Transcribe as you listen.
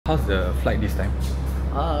How's the flight this time?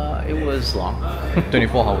 It was long.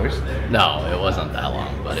 24 hours? No, it wasn't that long,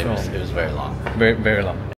 but it was very long. Very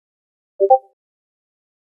long.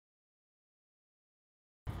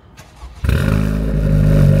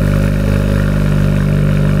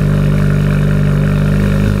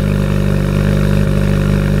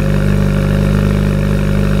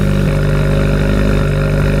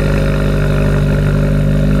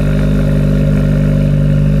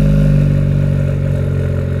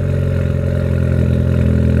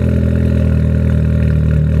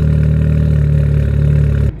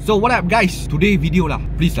 So what up guys, today video lah,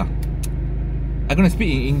 please lah, I'm gonna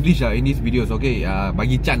speak in English lah in these videos, okay?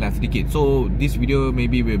 Bagi Chan lah sedikit. So this video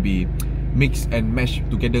maybe will be mixed and mashed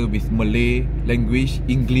together with Malay language,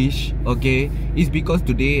 English, okay? It's because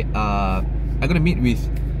today I'm gonna meet with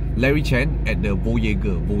Larry Chen at the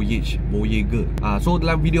Voyager. So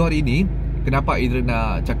dalam video hari ini, kenapa Adrian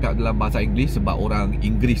nak cakap dalam bahasa Inggeris? Sebab orang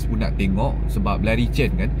Inggeris pun nak tengok. Sebab Larry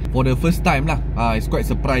Chen kan, for the first time lah, it's quite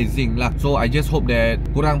surprising lah. So I just hope that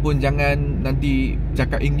korang pun jangan nanti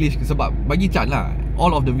cakap English. Sebab bagi Chan lah,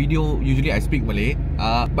 all of the video usually I speak Malay,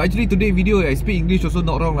 but actually today video I speak English also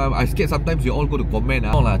not wrong lah. I scared sometimes you all go to comment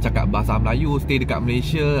lah, cakap bahasa Melayu, stay dekat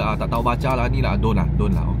Malaysia, tak tahu baca lah ni lah. Don't lah,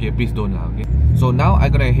 okay? Please don't lah, okay? So now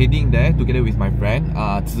I'm gonna heading there together with my friend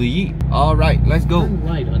Ziyi. Alright, let's go. Turn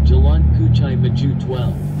right on Jalan Kuchai Maju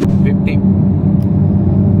 12. 50.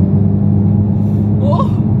 Oh,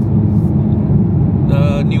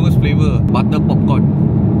 the newest flavor, butter popcorn.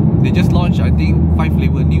 They just launched, I think, 5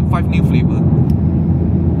 new flavor.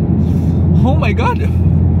 Oh my god. In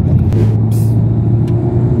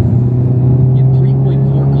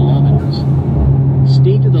 3.4 kilometers,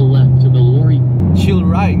 stay to the left to the lorry. Chill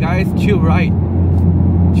right, guys. Chill right.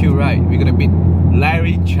 We're gonna meet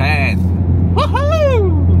Larry Chen. Woohoo!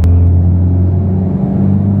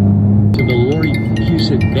 To the lorry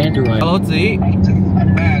Pusit Banderai. Hello, Ziyi.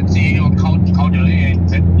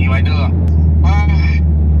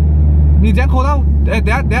 你怎样扣到？等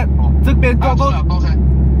下，这边多，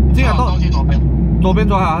这样左边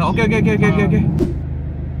走啊。OK。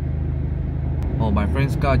Oh, my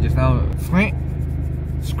friend's car just now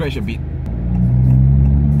scratch a bit.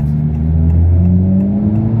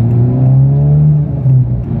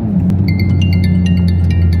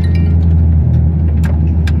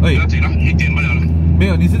 Hey, 没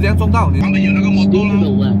有，你是怎样撞到？你 Stay to the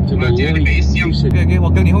left to the lorry Pusit. OK，我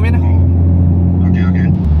跟你后面呢。OK。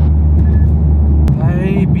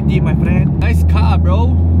Hey, PT my friend. Nice car, bro.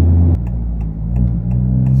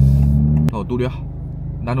 Oh, tu dia.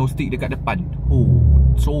 Nano stick dekat depan. Oh,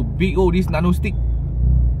 so big this nano stick.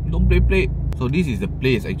 Don't play. So this is the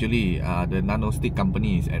place actually. The nano stick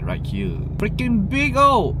company is at right here. Freaking big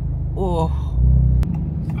oh.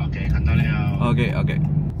 OK， 看到了。OK。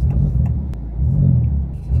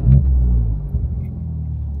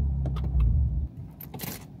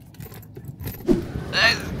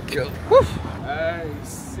Let's go.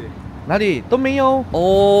 Nice。哪里都没有。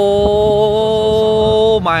Oh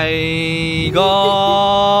my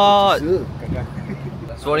god.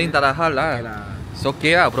 Sorry, tak ada hal lah. It's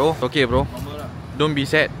okay lah, bro. It's okay, bro. Don't be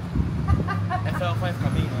sad. FL5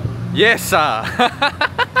 coming. Yes ah.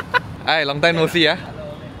 Hi, long time no see ah.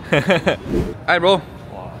 Hi bro.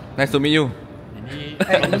 Nice to meet you. Ini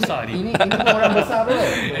orang besar ni. Ini orang besar bro.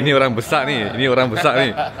 Ini orang besar ni.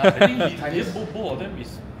 I think both of them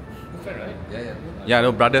is fat, right? Yeah,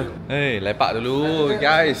 no brother. Hey, lepak dulu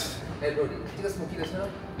guys. Hey bro, kita smoky dah sana.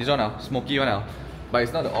 This one now, smoky one now. But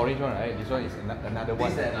it's not the orange one, right? This one is another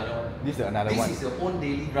one. This is another one. This is your own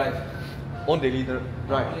daily drive. Own daily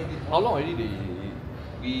drive. How long already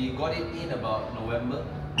We got it in about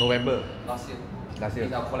November last year. last year.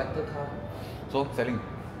 It's our collector car. So selling.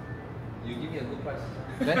 You give me a good price.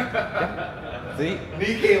 Then, see?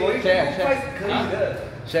 你给我一个 Share, good price 可以的。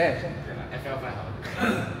 Share. FL5 好。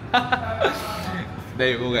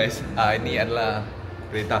 There you go guys. Ini adalah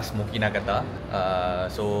kereta Smoky Nagata.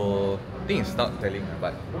 So I think it's not selling,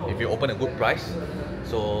 but if you open a good price,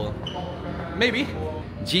 so maybe.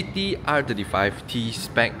 GT-R35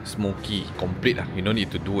 T-Spec Smoky complete lah. You don't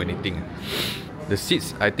need to do anything. The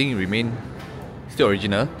seats I think remain still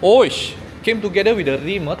original. Oish! Came together with the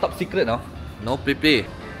rim, top secret now. No play.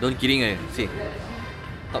 Don't kidding see.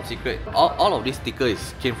 Top secret. All of these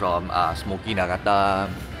stickers came from Smoky Nagata,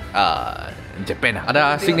 Japan.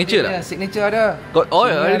 Ada signature tak? Signature ada.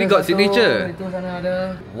 Already got signature. Itu sana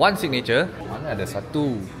ada. One signature. Mana ada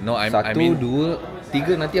satu? No, I mean 1, 2,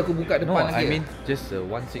 3 nanti aku buka depan no, lagi. I mean just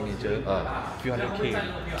one signature. Few hundred K.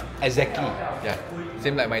 Exactly. Yeah,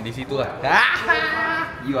 same like my DC2 lah.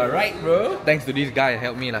 You are right bro. Thanks to this guy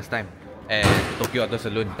helped me last time at Tokyo Auto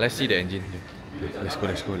Saloon. Let's see the engine. Let's go.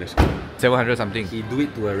 700 something. He do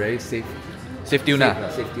it to a very safe Safe tune lah.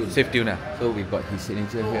 Safe tune. So we've got his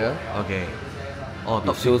signature here. Okay. Oh,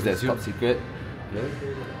 It shows that top secret. Yeah.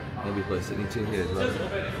 Then we've got his signature here as well.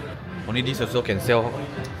 Only this also can sell.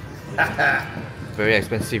 Very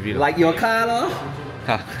expensive, you know. Like your car, lor.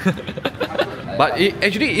 But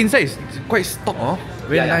actually inside is quite stock, oh.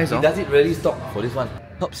 Very nice, He does it really stock for this one.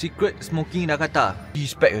 Top secret smoky Nagata.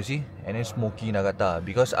 G-spec, you see, and then smoky Nagata.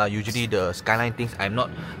 Because usually the Skyline things, I'm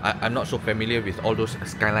not so familiar with all those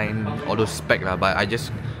Skyline, all those spec lah. But I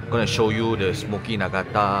just gonna show you the smoky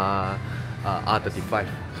Nagata R35.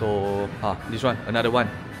 So this one, another one.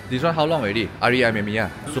 This one how long already? RE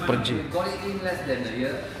Super G. We got it in less than a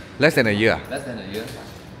year. Less than a year. Less than a year.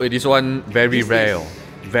 Wait, this one very This rare. is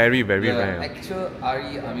Very The rare. actual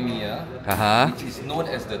RE Amemiya, which is known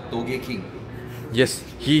as the Toge King. Yes,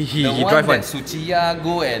 he The one drive one. that Tsuchiya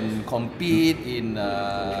go and compete in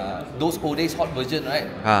those old days hot version, right?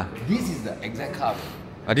 This is the exact car.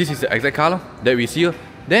 This is the exact car that we see.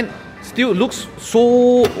 Then still looks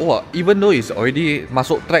so even though it's already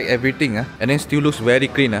masuk track everything and then still looks very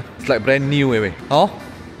clean. It's like brand new anyway.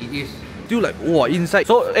 It is. Still like inside.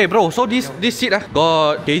 So bro, so this seat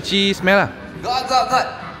got keiichi smell God.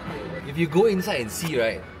 If you go inside and see,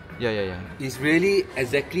 right? Yeah. It's really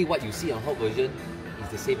exactly what you see on hot version.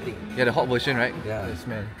 It's the same thing. Yeah, the hot version, right? Yeah. The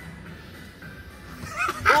smell.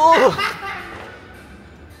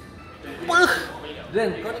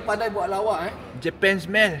 Then kau ni pandai buat lawak Japan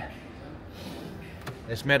smell.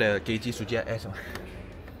 Let's smell the keiichi Tsuchiya S.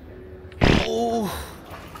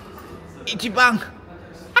 Ichiban.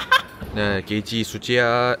 The keiichi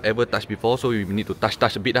Tsuchiya ever touched before, so we need to touch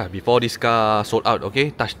a bit before this car sold out.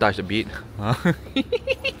 Okay, touch a bit.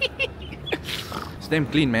 It's damn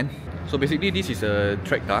clean, man. So basically, this is a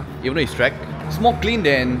track car. Even though it's track, it's more clean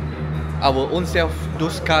than our own self.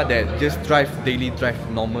 Those car that just daily drive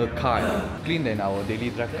normal car. Clean than our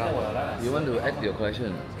daily drive car. You want to add to your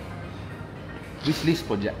collection? Wishlist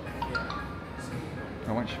project.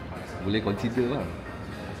 How much? Boleh consider lah.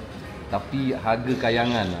 Tapi harga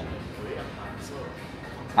kayangan lah.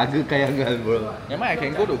 Harga kayangan, bro. Never mind, I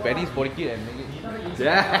can go to Venice for and make it.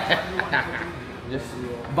 Just,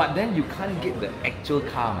 but then you can't get the actual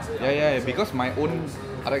car. Yeah, because my own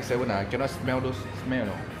RX-7 I cannot smell those smell.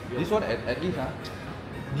 No. This one at least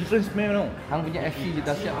different smell. No. Hang punya FC je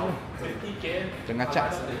dah siap tu. Tengah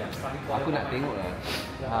cat. Aku nak tengok lah.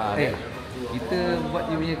 Kita buat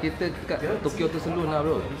dia punya kereta kat Tokyo tu saloon lah,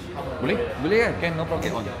 bro. Boleh? Boleh kan? Can, no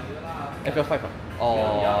problem. FL5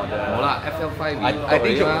 No lah, FL5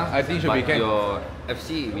 I think should be can. Your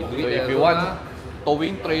FC, we do So it if you want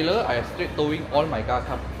towing trailer, I straight towing all my car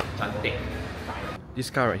come. cantik.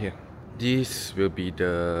 This car right here. This will be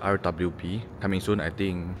the RWB coming soon. I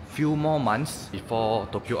think few more months before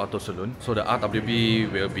Tokyo Auto Saloon. So the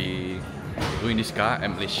RWB will be doing this car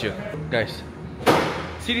at Malaysia. Guys,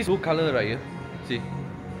 see this blue color right here? See?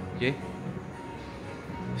 Okay?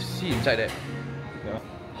 See inside that?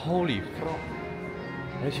 Holy frog!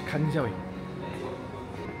 来去看一下喂，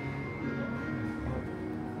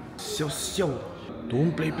笑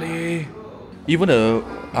don't play. Even the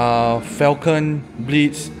Falcon,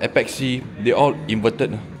 Blitz, Apex-C, they all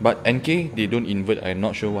inverted. But NK, they don't invert. I'm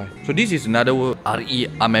not sure why. So this is another RE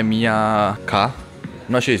Amemiya car.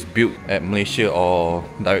 I'm not sure it's built at Malaysia or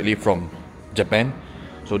directly from Japan.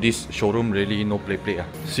 So this showroom really no play.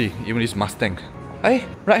 See, even this Mustang. Hey,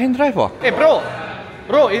 right hand drive Hey bro,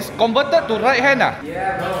 it's converted to right hand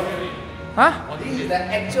Yeah, bro. Huh? This is the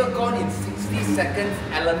actual gone in 60 seconds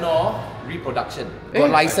Eleanor reproduction.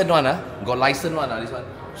 Got license one, this one.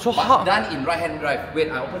 So but how? done in right hand drive. Wait,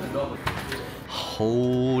 I open the door.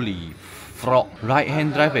 Holy frog. Right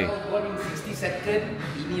hand drive Gone in 60 seconds.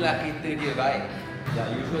 Inilah kereta dia, baik. Yeah,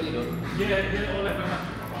 usually don't.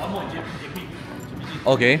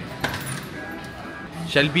 Okay.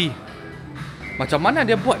 Shelby. Macam mana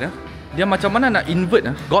dia buat Dia macam mana nak invert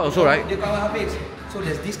God also right? Dia kawan habis. So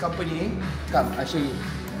there's this company. Come, I show you.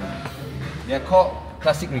 They are called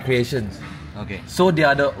Classic Recreations. Okay. So they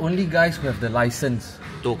are the only guys who have the license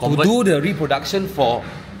To to do the reproduction for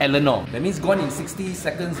Eleanor. That means gone in 60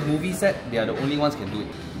 seconds movie set. They are the only ones can do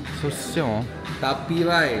it. So siao. Tapi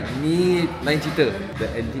right, ni lain cerita.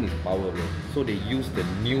 The engine is power, bro. So they use the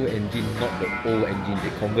new engine, not the old engine.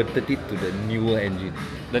 They converted it to the newer engine.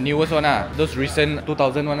 The newest one those recent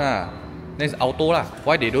 2000 one Then it's auto lah.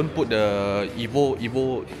 Why they don't put the Evo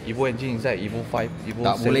engine inside? Evo 5, Evo 7.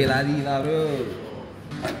 Tak boleh lari lah, bro.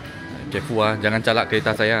 Careful jangan calak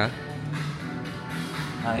kereta saya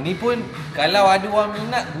Ini pun kalau ada orang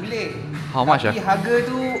minat boleh. How much Tapi harga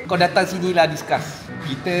tu kau datang sini lah discuss.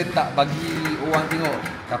 Kita tak bagi orang tengok,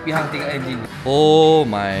 tapi hang tengok engine. Oh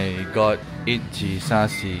my god,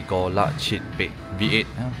 1.4golak cheat bake V8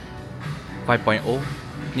 5.0.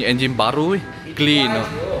 Ni engine baru weh. Clean oh.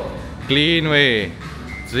 Clean weh.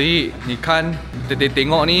 Zee, ni kan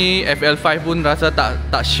tengok ni FL5 pun rasa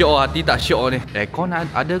tak syok, hati tak syok ni. Aircon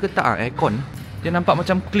ada ke tak aircon? Dia nampak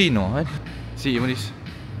macam clean oh kan. See this.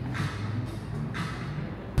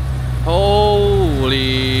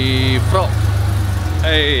 Holy frog.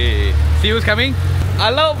 Hey, see who's coming?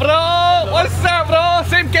 Hello bro. What's up bro?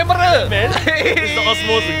 Same camera. Man, it's the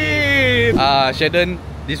Osmos again. Sheldon,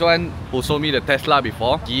 this one who sold me the Tesla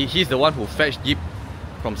before. He's the one who fetched Jeep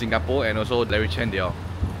from Singapore, and also Larry Chen they all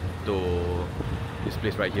to this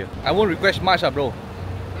place right here. I won't request much bro.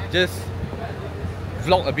 Just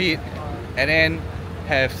vlog a bit and then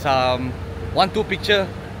have some 1-2 picture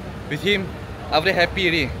with him. I'm very happy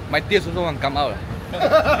already. My tears also want to come out.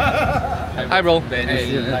 Hi bro.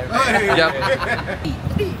 Hey. Yep.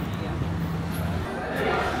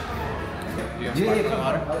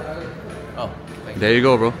 Oh, There you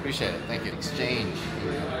go bro. appreciate it. Thank you. Exchange.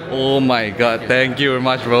 Oh my god, thank you very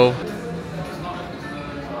much bro.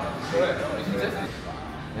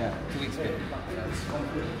 Yeah, 2 weeks ago.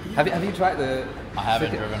 Have you tried the? I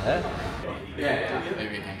haven't second- driven. Huh?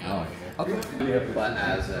 Maybe we can go. Okay. But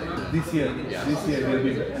as a This year they'll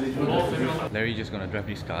be eligible. Larry just gonna drive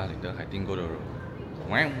this car later. I think go to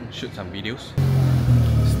shoot some videos.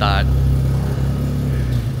 Start.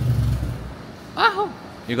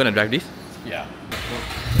 You gonna drive this? yeah.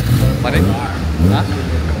 Pardon? Huh?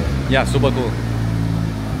 Yeah, super cool.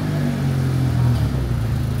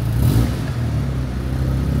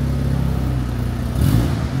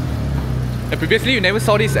 Previously, you never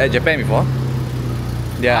saw this at Japan before?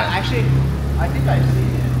 Yeah. Actually, I think I've seen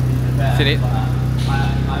it in Japan. Seen it? But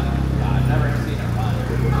I've never seen it run.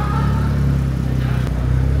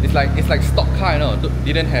 It's like stock car, you know.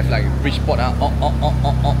 Didn't have like bridge port. But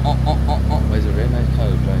it's a very nice car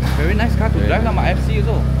to drive. Very nice car to drive. Now my FC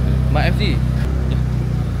also. My FC.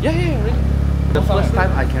 Yeah, really. The first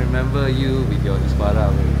time I can remember you with your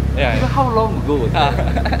Ispada. Yeah. Even how long ago was that?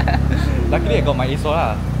 Luckily, I got my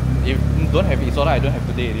Isora. If don't have Isora, I don't have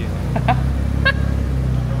today already.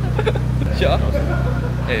 Sure.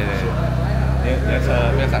 Hey, there's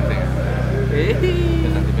something.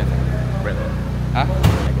 There's something better. Rap. Huh?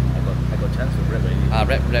 I got chance to rap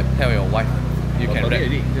already. Rap. Tell your wife. You Got can rap.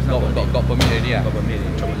 permit already. Just now Got permit already. Got permit.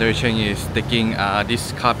 Larry Chen is taking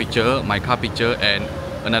this car picture, my car picture, and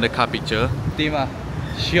another car picture. Team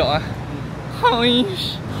shiok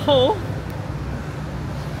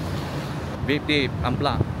Babe,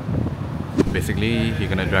 unplug. Basically, he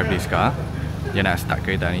gonna drive this car. Dia nak start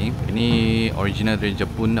kereta ni. Ini original dari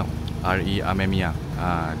Jepun tau. RE Amemiya.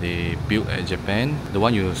 They built at Japan. The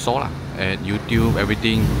one you saw lah at YouTube,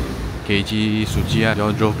 everything. KG, Sujiya, they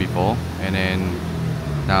all drove before, and then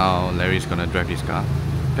now Larry's gonna drive this car,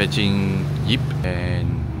 fetching Jeep,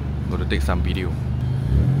 and gonna take some video.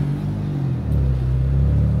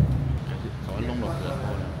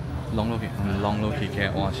 Long look he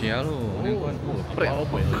can on xe luôn.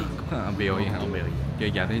 Biểu kia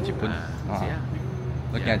nhà tới Nhật Bản.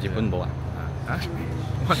 Nó nhà Nhật Bản bộ à?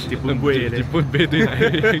 Nhật Bản về tới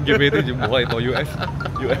này, kia về tới Nhật Bản hay tới US.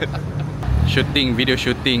 Shooting, video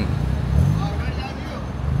shooting.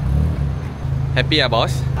 Happy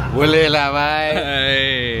boss? Boleh lah, bye.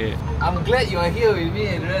 Hey. I'm glad you are here with me,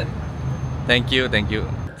 Adrian. Thank you.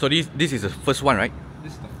 So this is the first one, right?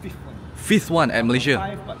 This is the fifth one. Fifth one at Malaysia.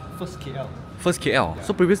 5, but first KL. First KL.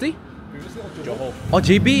 So previously? Previously Johor. Oh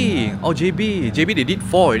JB they did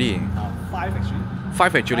 4 already. 5 actually.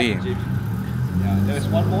 5 actually. 5 JB. Yeah, there is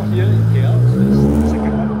one more here in KL. So this is the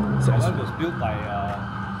second one. That one was built by,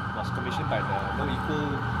 was commissioned by the No Equal.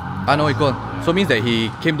 No equal. So means that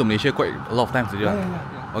he came to Malaysia quite a lot of times already.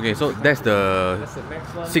 Yeah. Okay, so that's the That's the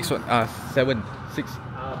next one. 6th one. 7, 6.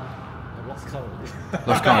 I lost count already.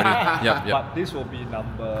 Lost count already. Yep. But this will be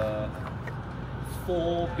number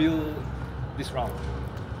 4 built this round.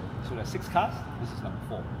 So there's 6 cars. This is number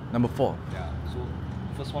 4. Number 4. Yeah. So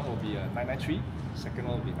first one will be a 993. Second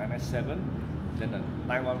one will be 997. Then a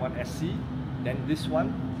 911 SC. Then this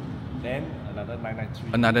one. Then another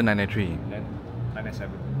 993. Another 993. Then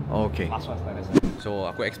 997. Okay. Last one's 997. So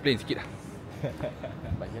aku explain sikit lah.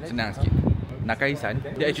 Senang sikit. Nakaisan,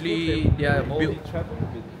 dia actually dia build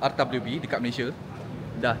RWB dekat Malaysia.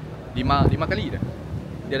 Dah 5 kali dah.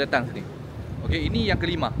 Dia datang sini. Okay, ini yang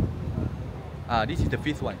kelima. This is the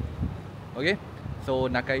 5th one. Okay.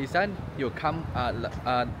 So Nakaisan, he will come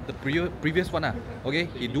the previous one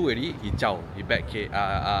Okay, he do already, he back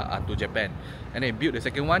to Japan. And then build the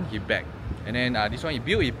second one, he back. And then this one he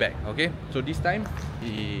built it back. Okay, so this time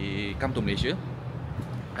he come to Malaysia.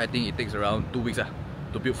 I think it takes around 2 weeks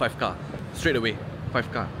to build 5 car straight away.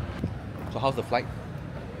 5 car. So how's the flight?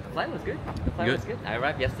 The flight was good. The flight was good. I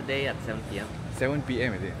arrived yesterday at 7 p.m. 7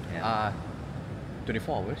 p.m. is it? Yeah.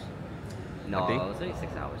 24 hours? No, I think. it was only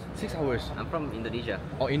 6 hours. 6 hours? I'm from Indonesia.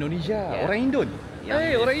 Oh, Indonesia. Yeah. Orang Indon. Yeah,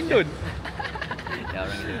 Hey, yeah. orang Indon. Yeah,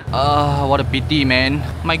 orang Indonesia. What a pity, man.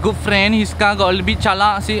 My good friend, his car got a little bit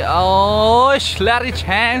chalak. See, oh, Larry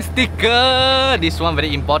Chen sticker. This one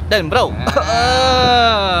very important, bro.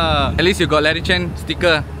 At least you got Larry Chen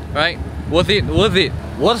sticker, right? Worth it, worth it,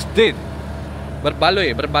 worth it.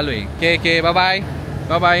 Berbaloi, berbaloi. Okay, bye bye,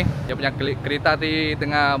 bye bye. Dia punya kereta tadi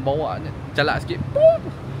tengah bawa chalak sikit.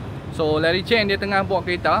 So Larry Chen dia tengah bawa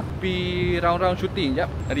kereta pergi round-round shooting jap.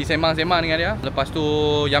 Tadi sembang-sembang dengan dia. Lepas tu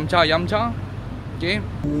yamcha. Okay.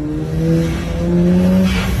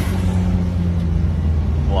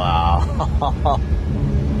 Wow.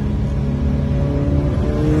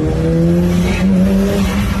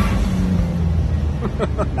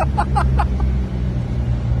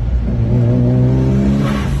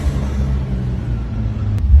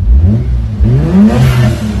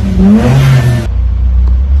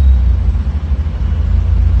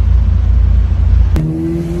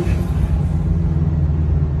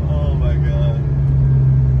 Oh my god.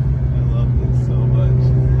 I love this so much.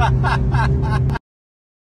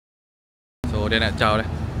 So dia nak ciao dah.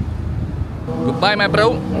 Goodbye my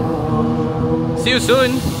bro. See you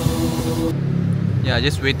soon. Yeah,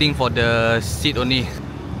 just waiting for the seat only.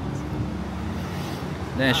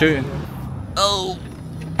 Then I show you. Oh.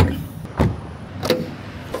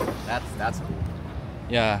 That's cool.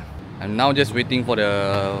 Yeah, I'm now just waiting for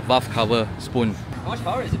the valve cover spoon. How much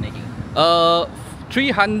power is it making?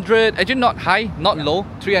 300, actually not high, not low,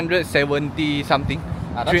 370 something.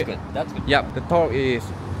 That's good. That's good. Yep, the torque is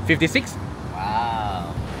 56.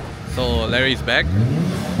 Wow. So Larry is back.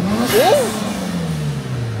 Oh!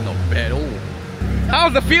 Not bad. Oh.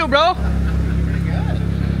 How's the feel, bro? Pretty good.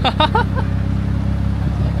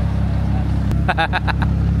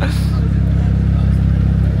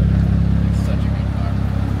 It's such a good car.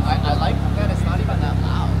 I like that it's not even that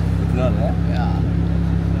loud. It's not, eh? Yeah.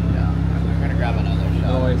 We're gonna grab another shot.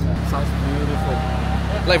 No, it sounds beautiful.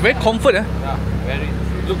 Like very comfort, eh? Yeah, very.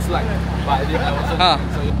 It looks like, but I also Ah.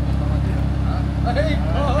 think so.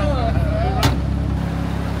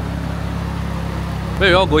 Where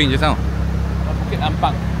you all going just now? Bukit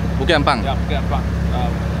Ampang. Bukit Ampang. Yeah, Bukit Ampang.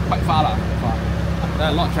 Quite far lah. Far. There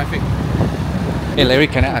are a lot of traffic. Hey Larry,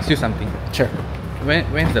 can I ask you something? Sure.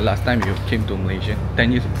 When's the last time you came to Malaysia?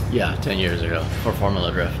 10 years ago. Yeah, 10 years ago for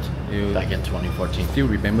Formula Drift. You Back in 2014. still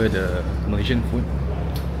remember the Malaysian food?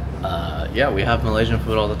 Yeah, we have Malaysian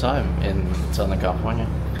food all the time in Southern California.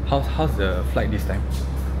 How's the flight this time?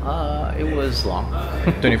 It was long.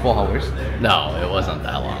 24 hours. No, it wasn't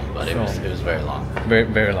that long, but it was very long. Very,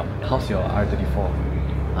 very long. How's your R34?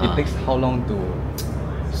 It takes how long to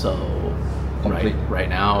So complete? right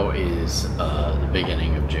now is the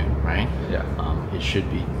beginning of June, right? Yeah. It should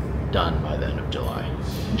be done by the end of July.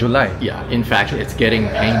 July? Yeah, in fact, it's getting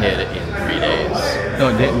painted in 3 days.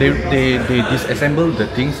 No, they disassemble the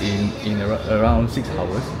things in around 6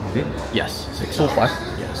 hours, is it? Yes, 6 So hours. fast?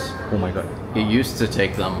 Yes. Oh my god. It used to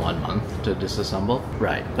take them 1 month to disassemble.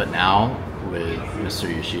 Right, but now with Mr.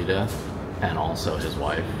 Yoshida and also his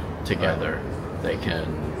wife together, they can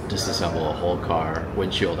disassemble a whole car,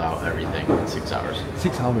 windshield out, everything in 6 hours.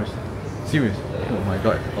 6 hours? Serious? Oh my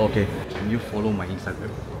god. Okay. Can you follow my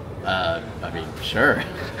Instagram? I mean, sure,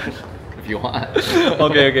 if you want.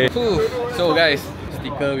 Okay. So guys,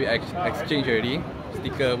 sticker we exchange already.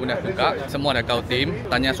 Stiker pun dah tukar, semua dah kau tim.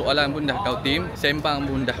 Tanya soalan pun dah kau tim, sembang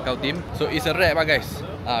pun dah kau tim. So it's a wrap lah guys.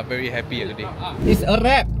 Very happy today. It's a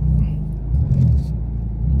wrap.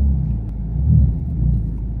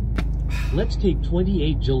 Let's take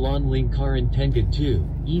 28 Jalan Lingkaran Tengah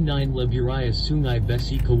 2, E9 Leburia Sungai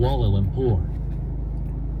Besi Kuala Lumpur.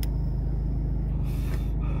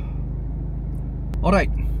 Alright.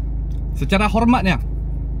 Secara hormatnya,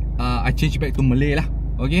 I change back to Malay lah.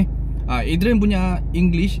 Okay. Adrian punya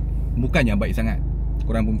English bukannya baik sangat,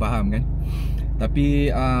 korang pun faham kan. Tapi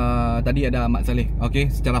tadi ada Magsafe. Okay,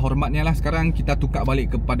 secara hormatnya lah sekarang kita tukar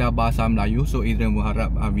balik kepada bahasa Melayu. So Adrian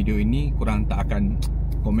berharap video ini korang tak akan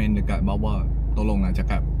komen dekat bawah, tolonglah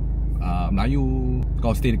cakap Melayu.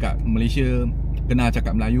 Kau stay dekat Malaysia, kena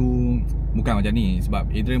cakap Melayu. Bukan macam ni.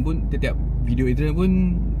 Sebab Adrian pun, setiap video Adrian pun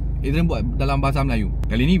Adrian buat dalam bahasa Melayu.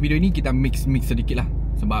 Kali ni video ni kita mix sedikit lah.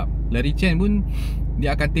 Sebab Larry Chen pun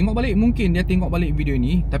dia akan tengok balik. Mungkin dia tengok balik video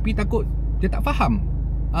ni, tapi takut dia tak faham.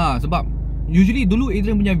 Sebab usually dulu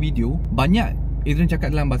Adrian punya video banyak Adrian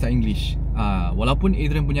cakap dalam bahasa English. Walaupun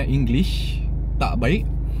Adrian punya English tak baik,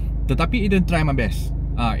 tetapi Adrian try my best.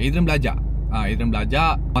 Adrian belajar. Adrian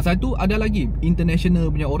belajar. Masa tu ada lagi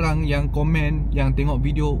international punya orang yang komen, yang tengok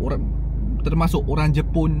video, orang termasuk orang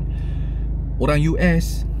Jepun, orang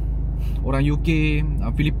US, orang UK,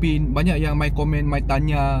 Filipin, banyak yang mai komen, mai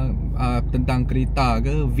tanya tentang kereta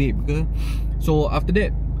ke, vape ke. So after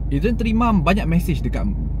that, Adrian terima banyak message dekat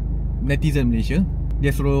netizen Malaysia. Dia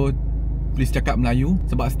suruh please cakap Melayu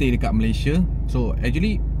sebab stay dekat Malaysia. So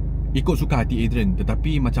actually ikut suka hati Adrian,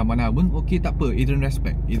 tetapi macam mana pun okay, tak apa, Adrian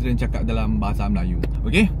respect. Adrian cakap dalam bahasa Melayu.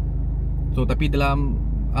 Okay. So tapi dalam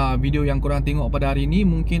video yang korang tengok pada hari ni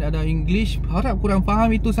mungkin ada English. Harap korang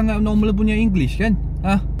faham itu sangat normal punya English kan.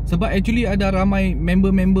 Sebab actually ada ramai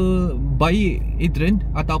member-member baik Adrian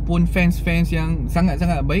ataupun fans-fans yang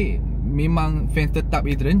sangat-sangat baik, memang fans tetap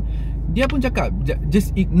Adrian. Dia pun cakap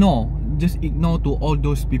just ignore to all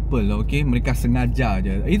those people, okay? Mereka sengaja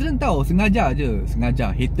je. Adrian tahu sengaja je.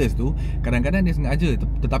 Sengaja. Haters tu kadang-kadang dia sengaja,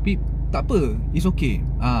 tetapi tak apa, it's okay.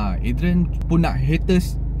 Adrian pun nak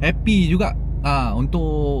haters happy juga.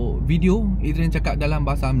 Untuk video Adrian cakap dalam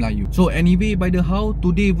bahasa Melayu. So anyway, by the how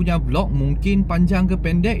today punya vlog mungkin panjang ke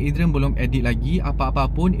pendek, Adrian belum edit lagi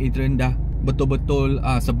apa-apa pun. Adrian dah betul-betul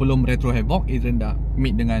sebelum Retro Havoc, Adrian dah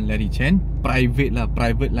meet dengan Larry Chen. Private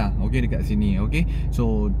lah, okay, dekat sini, okay.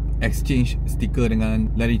 So exchange stiker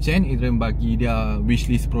dengan Larry Chen. Adrian bagi dia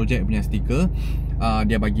Wishlist project punya stiker.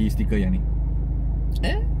 Dia bagi stiker yang ni.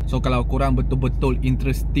 So kalau korang betul-betul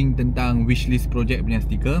interesting tentang Wishlist project punya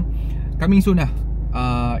stiker, coming soon lah.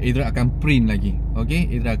 Adrian akan print lagi. Okay,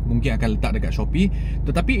 Adrian mungkin akan letak dekat Shopee.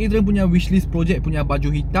 Tetapi Adrian punya Wishlist project punya baju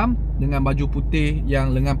hitam dengan baju putih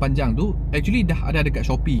yang lengan panjang tu actually dah ada dekat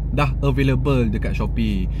Shopee, dah available dekat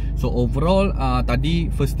Shopee. So overall tadi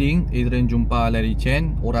first thing Adrian jumpa Larry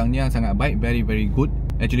Chen. Orangnya sangat baik, very very good.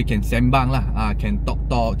 Actually can sembang lah, can talk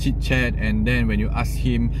chit chat, and then when you ask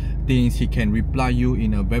him things, he can reply you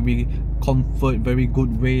in a very comfort, very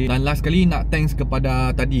good way. Dan last kali nak thanks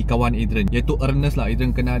kepada tadi kawan Adrian, iaitu Ernest lah.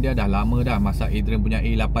 Adrian kenal dia dah lama dah. Masa Adrian punya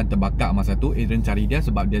A8 terbakar masa tu, Adrian cari dia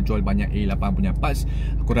sebab dia jual banyak A8 punya parts.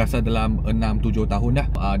 Aku rasa dalam 6-7 tahun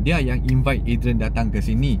dah. Dia yang invite Adrian datang ke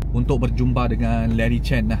sini untuk berjumpa dengan Larry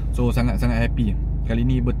Chen lah. So sangat-sangat happy. Kali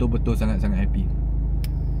ni betul-betul sangat-sangat happy.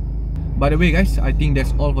 By the way guys, I think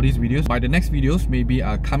that's all for these videos. By the next videos, maybe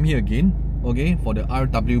I'll come here again, okay, for the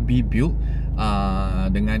RWB build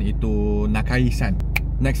dengan itu Nakai-san.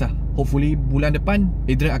 Next lah, hopefully bulan depan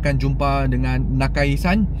Adrian akan jumpa dengan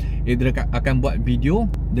Nakai-san. Adrian akan buat video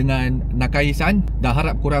dengan Nakai-san. Dah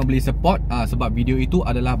harap korang boleh support, sebab video itu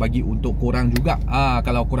adalah bagi untuk korang juga.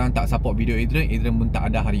 Kalau korang tak support video Adrian, Adrian pun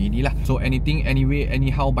tak ada hari ini lah. So anything, anyway,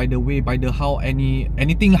 anyhow, by the way, by the how,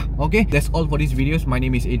 anything lah. Okay, that's all for these videos. My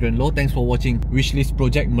name is Adrian Low. Thanks for watching Wishlist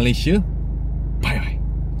Project Malaysia. Bye bye.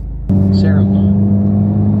 Ceremony.